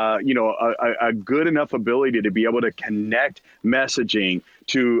got, a good enough ability to be able to connect messaging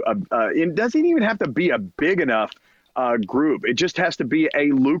to, it doesn't even have to be a big enough group. It just has to be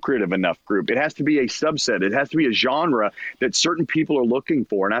a lucrative enough group. It has to be a subset. It has to be a genre that certain people are looking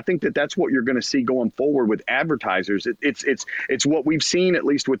for. And I think that that's what you're going to see going forward with advertisers. It's what we've seen, at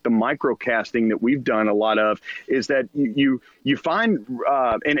least with the microcasting that we've done a lot of, is that you find,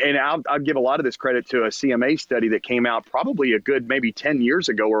 and I'll give a lot of this credit to a CMA study that came out probably a good maybe 10 years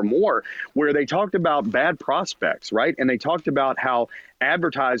ago or more, where they talked about bad prospects, right? And they talked about how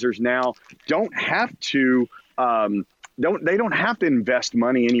advertisers now don't have to don't have to invest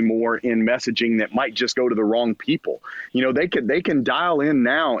money anymore in messaging that might just go to the wrong people. You know, they can dial in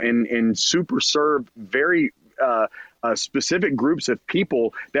now and super serve very specific groups of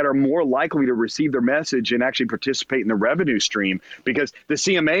people that are more likely to receive their message and actually participate in the revenue stream. Because the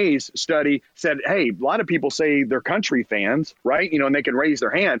CMA's study said, hey, a lot of people say they're country fans, right? You know, and they can raise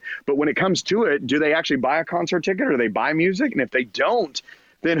their hand. But when it comes to it, do they actually buy a concert ticket or do they buy music? And if they don't,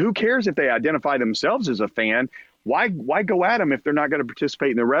 then who cares if they identify themselves as a fan? Why go at them if they're not going to participate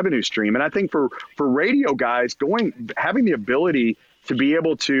in the revenue stream? And I think for radio guys, having the ability to be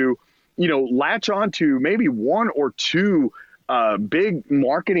able to, you know, latch on to maybe one or two big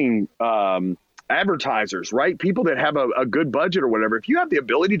marketing advertisers, right? People that have a good budget or whatever. If you have the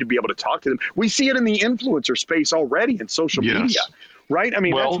ability to be able to talk to them, we see it in the influencer space already in social media. Right? I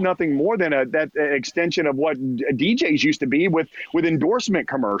mean, that's nothing more than that extension of what DJs used to be with endorsement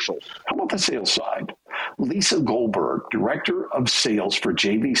commercials. How about the sales side? Lisa Goldberg, Director of Sales for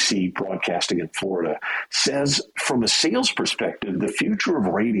JVC Broadcasting in Florida, says from a sales perspective, the future of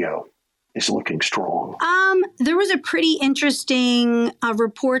radio is looking strong. There was a pretty interesting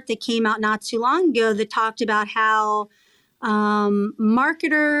report that came out not too long ago that talked about how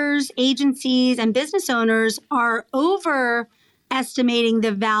marketers, agencies, and business owners are overestimating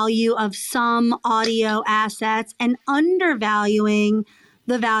the value of some audio assets and undervaluing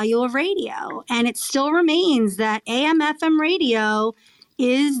the value of radio. And it still remains that AM/FM radio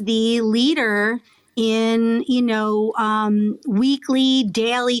is the leader in, weekly,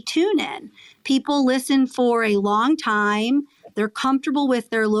 daily tune-in. People listen for a long time. They're comfortable with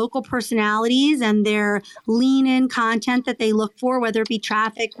their local personalities and their lean-in content that they look for, whether it be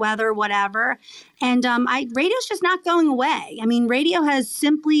traffic, weather, whatever. And radio's just not going away. I mean, radio has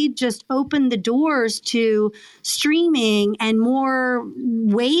simply just opened the doors to streaming and more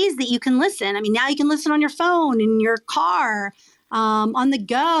ways that you can listen. I mean, now you can listen on your phone, in your car, on the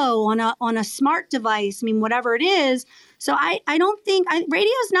go, on a smart device. I mean, whatever it is. So I don't think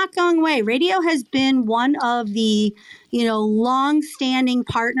radio is not going away. Radio has been one of the, long-standing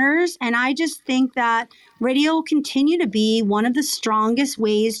partners. And I just think that radio will continue to be one of the strongest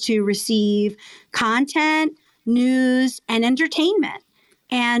ways to receive content, news, and entertainment.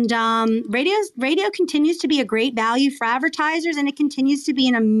 And radio continues to be a great value for advertisers, and it continues to be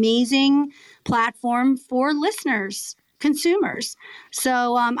an amazing platform for listeners, consumers.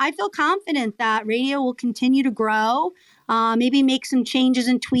 So I feel confident that radio will continue to grow, maybe make some changes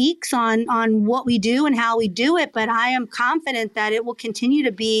and tweaks on what we do and how we do it. But I am confident that it will continue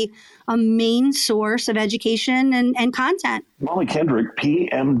to be a main source of education and content. Molly Kendrick,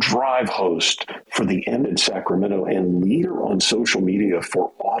 PM Drive host for The End in Sacramento and leader on social media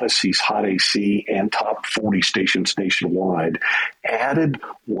for Odyssey's Hot AC and Top 40 stations nationwide, added,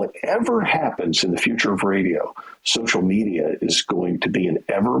 whatever happens in the future of radio, social media is going to be an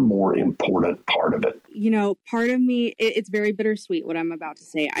ever more important part of it. Part of me, it's very bittersweet what I'm about to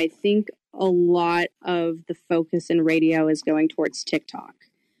say. I think a lot of the focus in radio is going towards TikTok,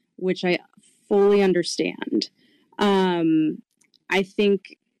 which I fully understand. I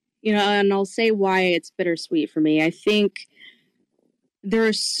think, and I'll say why it's bittersweet for me. I think there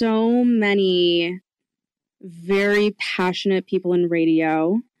are so many very passionate people in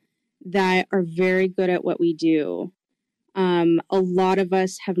radio that are very good at what we do. A lot of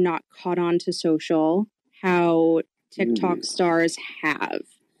us have not caught on to social, how TikTok stars have.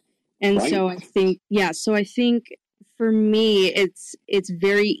 And right. So I think for me, it's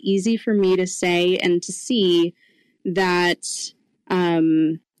very easy for me to say and to see that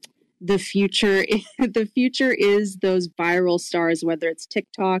the future is those viral stars, whether it's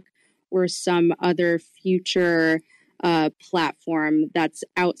TikTok or some other future platform that's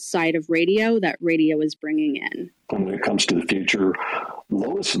outside of radio that radio is bringing in. When it comes to the future,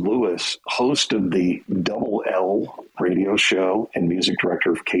 Lois Lewis, host of the Double L radio show and music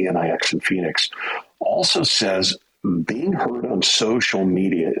director of KNIX in Phoenix, also says being heard on social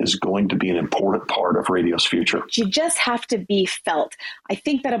media is going to be an important part of radio's future. You just have to be felt. I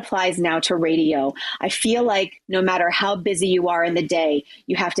think that applies now to radio. I feel like no matter how busy you are in the day,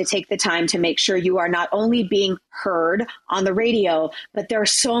 you have to take the time to make sure you are not only being heard on the radio, but there are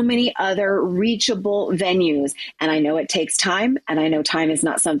so many other reachable venues. And I know it takes time, and I know time is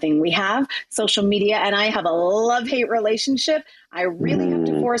not something we have. Social media and I have a love-hate relationship. I really have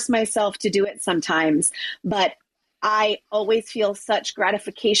to force myself to do it sometimes, but I always feel such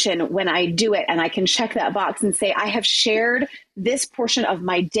gratification when I do it, and I can check that box and say, I have shared this portion of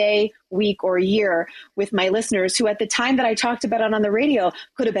my day, week, or year with my listeners who at the time that I talked about it on the radio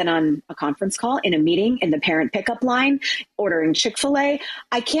could have been on a conference call, in a meeting, in the parent pickup line, ordering Chick-fil-A.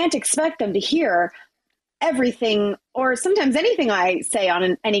 I can't expect them to hear everything or sometimes anything I say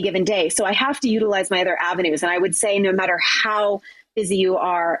on any given day. So I have to utilize my other avenues. And I would say no matter how busy you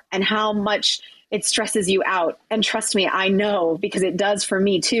are and how much it stresses you out, and trust me, I know, because it does for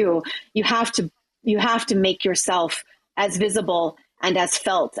me too, you have to make yourself as visible and as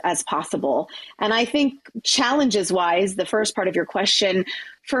felt as possible. And I think challenges wise, the first part of your question,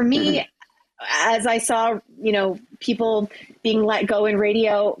 for me, as I saw, people being let go in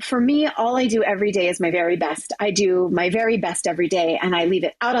radio, for me, all I do every day is my very best. I do my very best every day, and I leave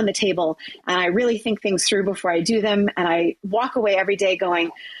it out on the table, and I really think things through before I do them. And I walk away every day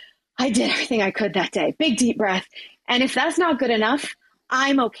going, I did everything I could that day. Big, deep breath. And if that's not good enough,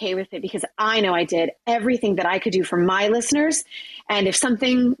 I'm okay with it because I know I did everything that I could do for my listeners. And if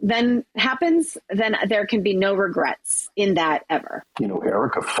something then happens, then there can be no regrets in that ever.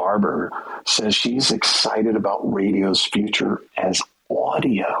 Erica Farber says she's excited about radio's future as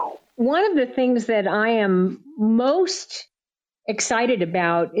audio. One of the things that I am most excited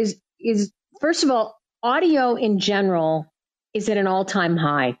about is first of all, audio in general is at an all-time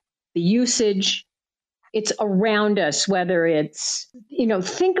high. The usage, it's around us, whether it's,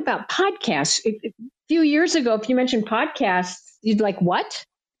 think about podcasts. A few years ago, if you mentioned podcasts, you'd like, what?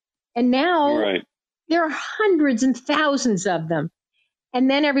 And now there are hundreds and thousands of them. And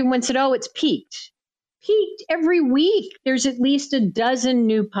then everyone said, oh, it's peaked. Peaked every week. There's at least a dozen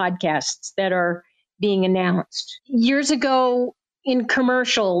new podcasts that are being announced. Years ago in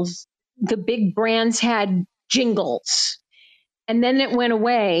commercials, the big brands had jingles. And then it went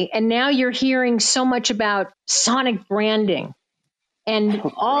away. And now you're hearing so much about sonic branding. And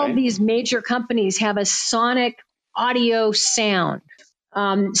all these major companies have a sonic audio sound,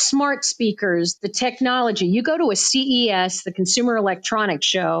 smart speakers, the technology. You go to a CES, the Consumer Electronics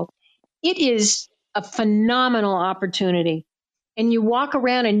Show, it is a phenomenal opportunity. And you walk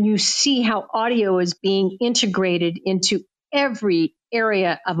around and you see how audio is being integrated into every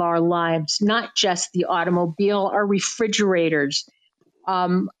area of our lives, not just the automobile, our refrigerators,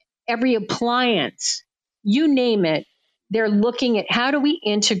 every appliance, you name it. They're looking at how do we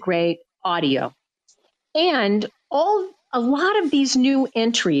integrate audio. And a lot of these new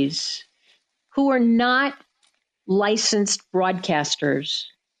entries who are not licensed broadcasters,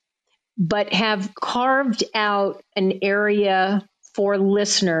 but have carved out an area for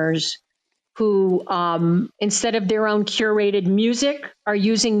listeners who, instead of their own curated music, are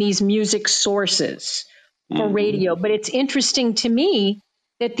using these music sources for radio. But it's interesting to me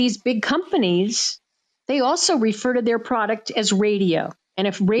that these big companies, they also refer to their product as radio. And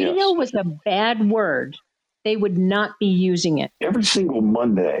if radio was a bad word, they would not be using it. Every single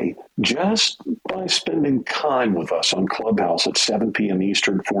Monday, just by spending time with us on Clubhouse at 7 p.m.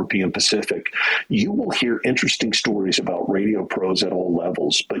 Eastern, 4 p.m. Pacific, you will hear interesting stories about radio pros at all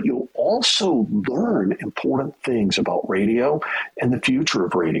levels, but you'll also learn important things about radio and the future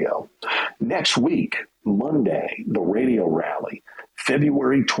of radio. Next week, Monday, the Radio Rally,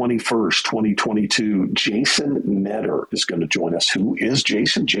 February 21st, 2022, Jason Netter is going to join us. Who is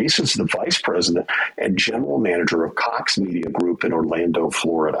Jason? Jason's the vice president and general manager of Cox Media Group in Orlando,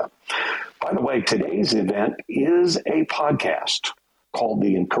 Florida. By the way, today's event is a podcast called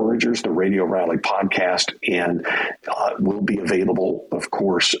The Encouragers, the Radio Rally podcast, and will be available, of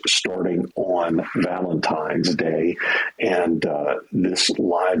course, starting on Valentine's Day. And this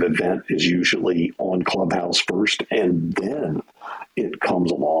live event is usually on Clubhouse first, and then it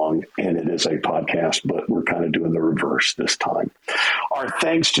comes along and it is a podcast, but we're kind of doing the reverse this time. Our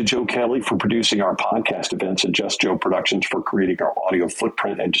thanks to Joe Kelley for producing our podcast events and Just Joe Productions for creating our audio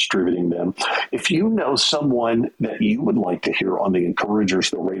footprint and distributing them. If you know someone that you would like to hear on the Encouragers,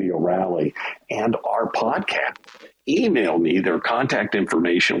 the Radio Rally, and our podcast, email me their contact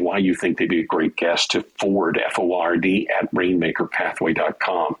information, why you think they'd be a great guest, to Ford, Ford,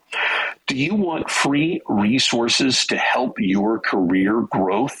 @rainmakerpathway.com. Do you want free resources to help your career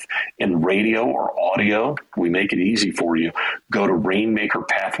growth in radio or audio? We make it easy for you. Go to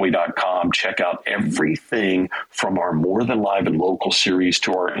rainmakerpathway.com. Check out everything from our More Than Live and Local series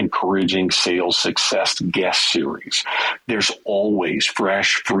to our Encouraging Sales Success guest series. There's always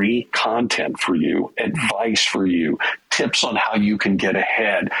fresh, free content for you, advice for you, tips on how you can get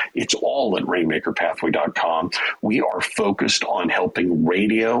ahead. It's all at rainmakerpathway.com. We are focused on helping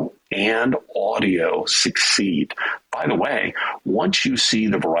radio and audio succeed. By the way, once you see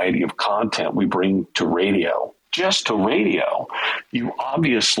the variety of content we bring to radio, just to radio, you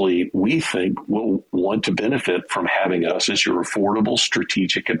obviously, we think, will want to benefit from having us as your affordable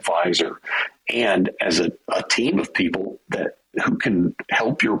strategic advisor and as a team of people who can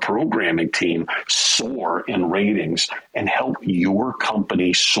help your programming team soar in ratings and help your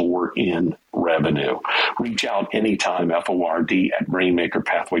company soar in revenue. Reach out anytime, FORD at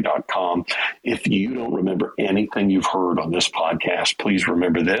rainmakerpathway.com. If you don't remember anything you've heard on this podcast, please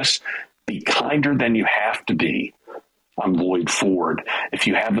remember this: be kinder than you have to be. I'm Loyd Ford. If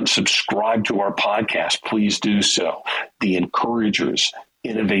you haven't subscribed to our podcast, please do so. The Encouragers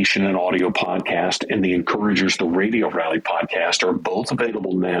Innovation and Audio podcast and the Encouragers, the Radio Rally podcast are both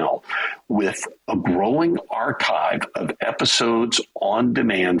available now with a growing archive of episodes on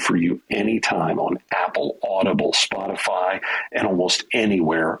demand for you anytime on Apple, Audible, Spotify, and almost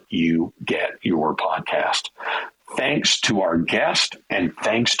anywhere you get your podcast. Thanks to our guest, and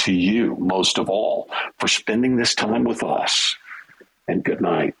thanks to you, most of all, for spending this time with us. And good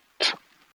night.